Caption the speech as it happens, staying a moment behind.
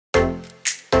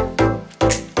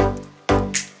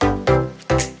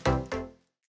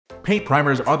Paint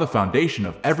primers are the foundation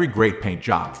of every great paint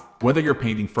job. Whether you're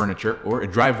painting furniture or a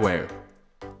driveway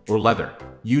or leather,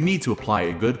 you need to apply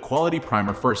a good quality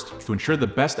primer first to ensure the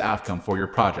best outcome for your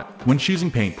project. When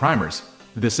choosing paint primers,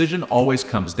 the decision always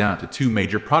comes down to two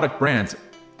major product brands,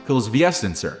 Kilz vs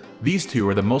Zinsser. These two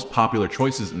are the most popular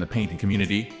choices in the painting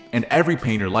community, and every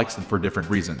painter likes them for different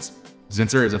reasons.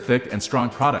 Zinsser is a thick and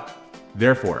strong product.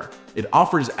 Therefore, it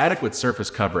offers adequate surface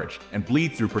coverage and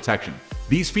bleed-through protection.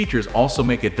 These features also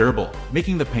make it durable,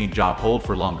 making the paint job hold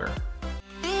for longer.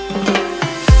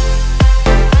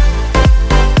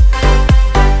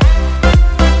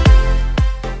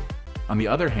 On the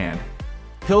other hand,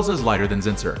 Kilz is lighter than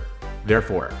Zinsser.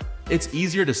 Therefore, it's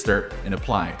easier to stir and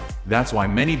apply. That's why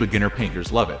many beginner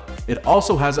painters love it. It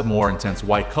also has a more intense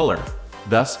white color.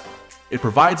 Thus, it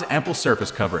provides ample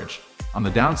surface coverage. On the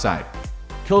downside,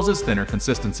 Kilz's thinner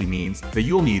consistency means that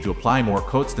you'll need to apply more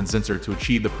coats than Zinsser to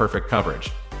achieve the perfect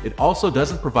coverage. It also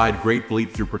doesn't provide great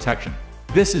bleed-through protection.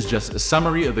 This is just a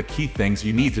summary of the key things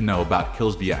you need to know about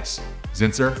Kilz vs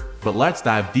Zinsser, but let's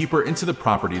dive deeper into the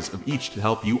properties of each to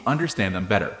help you understand them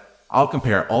better. I'll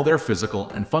compare all their physical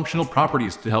and functional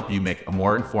properties to help you make a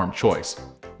more informed choice.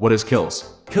 What is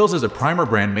Kilz? Kilz is a primer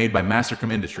brand made by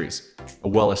Mastercam Industries, a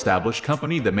well-established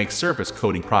company that makes surface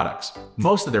coating products.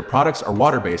 Most of their products are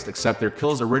water-based except their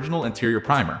Kilz Original Interior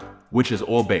Primer, which is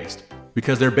oil-based.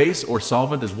 Because their base or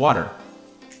solvent is water,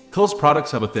 Kilz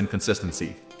products have a thin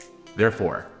consistency.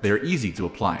 Therefore, they are easy to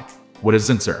apply. What is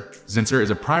Zinsser? Zinsser is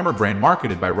a primer brand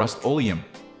marketed by Rust-Oleum,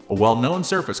 a well-known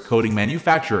surface coating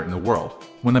manufacturer in the world.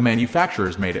 When the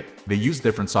manufacturers made it, they used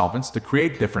different solvents to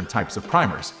create different types of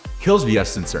primers. Kilz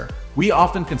vs Zinsser. We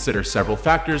often consider several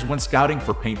factors when scouting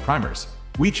for paint primers.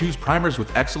 We choose primers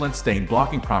with excellent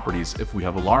stain-blocking properties if we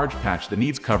have a large patch that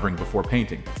needs covering before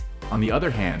painting. On the other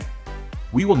hand,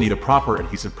 we will need a proper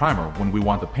adhesive primer when we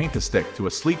want the paint to stick to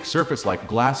a sleek surface like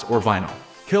glass or vinyl.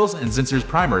 Kilz and Zinsser's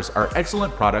primers are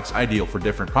excellent products ideal for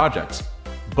different projects,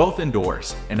 both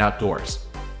indoors and outdoors.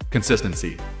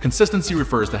 Consistency. Consistency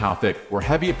refers to how thick or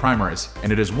heavy a primer is,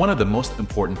 and it is one of the most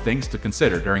important things to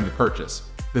consider during the purchase.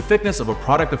 The thickness of a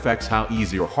product affects how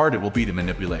easy or hard it will be to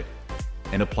manipulate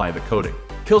and apply the coating.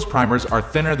 Kilz primers are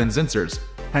thinner than Zinsser's,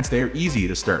 hence they are easy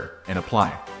to stir and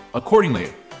apply.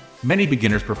 Accordingly, many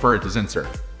beginners prefer it to Zinsser,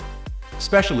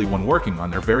 especially when working on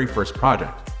their very first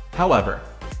project. However,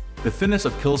 the thinness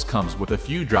of Kilz comes with a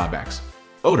few drawbacks.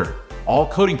 Odor. All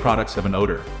coating products have an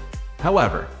odor.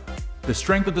 However, the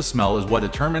strength of the smell is what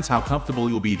determines how comfortable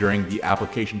you'll be during the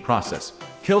application process.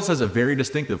 Kilz has a very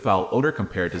distinctive foul odor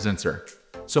compared to Zinsser,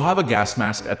 so have a gas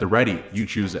mask at the ready, you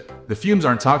choose it. The fumes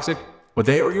aren't toxic, but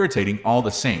they are irritating all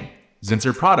the same.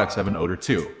 Zinsser products have an odor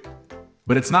too,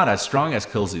 but it's not as strong as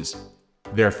Kilz's.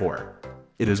 Therefore,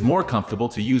 it is more comfortable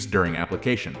to use during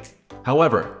application.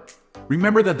 However,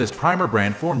 remember that this primer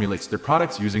brand formulates their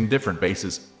products using different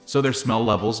bases, so their smell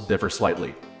levels differ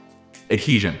slightly.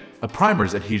 Adhesion. A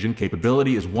primer's adhesion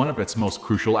capability is one of its most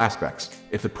crucial aspects.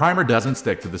 If the primer doesn't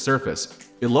stick to the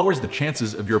surface, it lowers the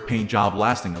chances of your paint job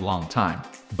lasting a long time.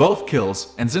 Both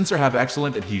Kilz and Zinsser have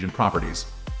excellent adhesion properties,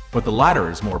 but the latter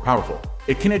is more powerful.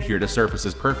 It can adhere to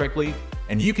surfaces perfectly,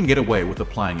 and you can get away with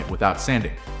applying it without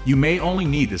sanding. You may only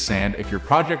need to sand if your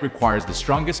project requires the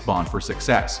strongest bond for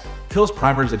success. Kilz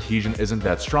primer's adhesion isn't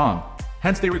that strong,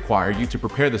 hence they require you to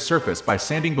prepare the surface by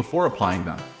sanding before applying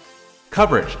them.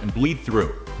 Coverage and bleed through.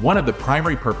 One of the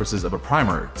primary purposes of a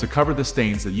primer is to cover the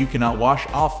stains that you cannot wash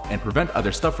off and prevent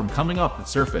other stuff from coming up the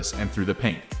surface and through the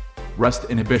paint. Rust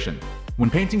inhibition. When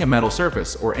painting a metal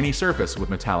surface or any surface with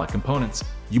metallic components,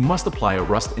 you must apply a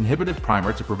rust-inhibitive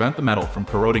primer to prevent the metal from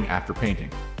corroding after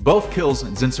painting. Both Kilz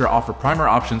and Zinsser offer primer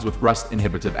options with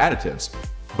rust-inhibitive additives,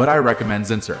 but I recommend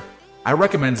Zinsser. I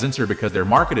recommend Zinsser because they're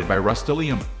marketed by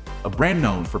Rust-Oleum, a brand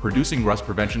known for producing rust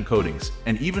prevention coatings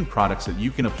and even products that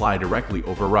you can apply directly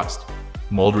over rust.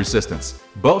 Mold resistance.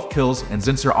 Both Kilz and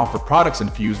Zinsser offer products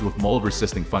infused with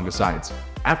mold-resisting fungicides.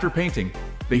 After painting,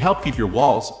 they help keep your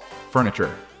walls,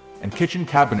 furniture, and kitchen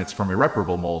cabinets from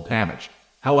irreparable mold damage.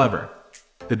 However,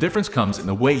 the difference comes in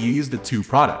the way you use the two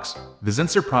products. The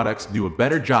Zinsser products do a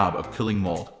better job of killing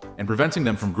mold and preventing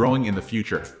them from growing in the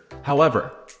future.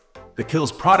 However, the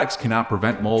Kilz products cannot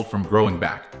prevent mold from growing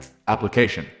back.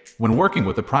 Application. When working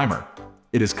with a primer,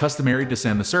 it is customary to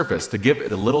sand the surface to give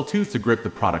it a little tooth to grip the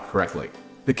product correctly.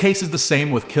 The case is the same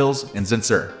with Kilz and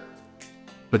Zinsser,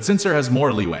 but Zinsser has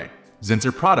more leeway.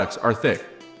 Zinsser products are thick,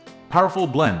 powerful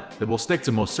blend that will stick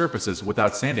to most surfaces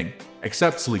without sanding,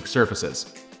 except sleek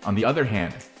surfaces. On the other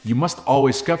hand, you must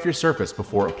always scuff your surface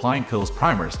before applying Kilz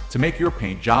primers to make your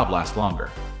paint job last longer.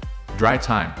 Dry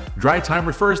time. Dry time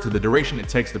refers to the duration it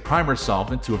takes the primer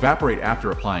solvent to evaporate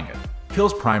after applying it.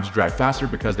 Kilz primes dry faster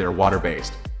because they are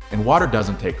water-based. and water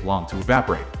doesn't take long to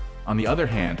evaporate. On the other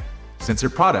hand,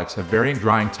 Zinsser products have varying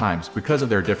drying times because of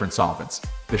their different solvents.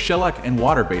 The shellac and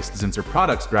water-based Zinsser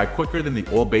products dry quicker than the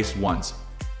oil-based ones,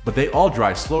 but they all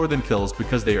dry slower than Kilz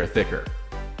because they are thicker.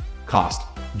 Cost.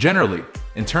 Generally,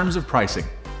 in terms of pricing,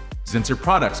 Zinsser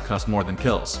products cost more than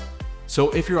Kilz.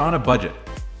 So if you're on a budget,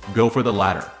 go for the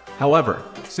latter. However,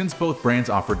 since both brands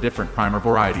offer different primer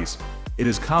varieties, it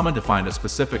is common to find a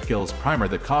specific Kilz primer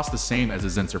that costs the same as a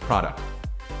Zinsser product.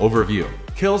 Overview.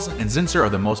 Kilz and Zinsser are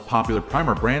the most popular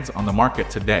primer brands on the market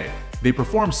today. They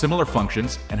perform similar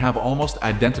functions and have almost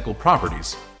identical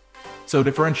properties, so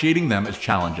differentiating them is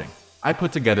challenging. I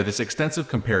put together this extensive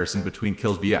comparison between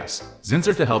Kilz vs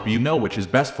Zinsser to help you know which is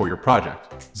best for your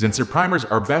project. Zinsser primers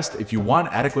are best if you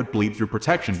want adequate bleed-through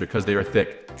protection because they are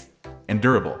thick and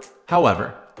durable.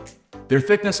 However, their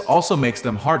thickness also makes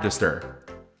them hard to stir.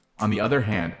 On the other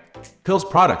hand, Kilz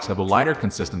products have a lighter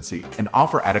consistency and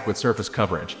offer adequate surface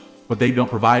coverage, but they don't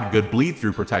provide good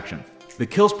bleed-through protection. The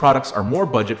Kilz products are more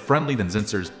budget-friendly than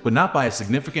Zinsser's, but not by a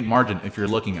significant margin if you're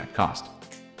looking at cost.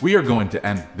 We are going to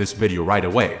end this video right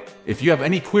away. If you have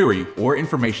any query or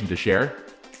information to share,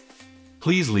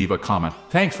 please leave a comment.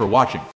 Thanks for watching.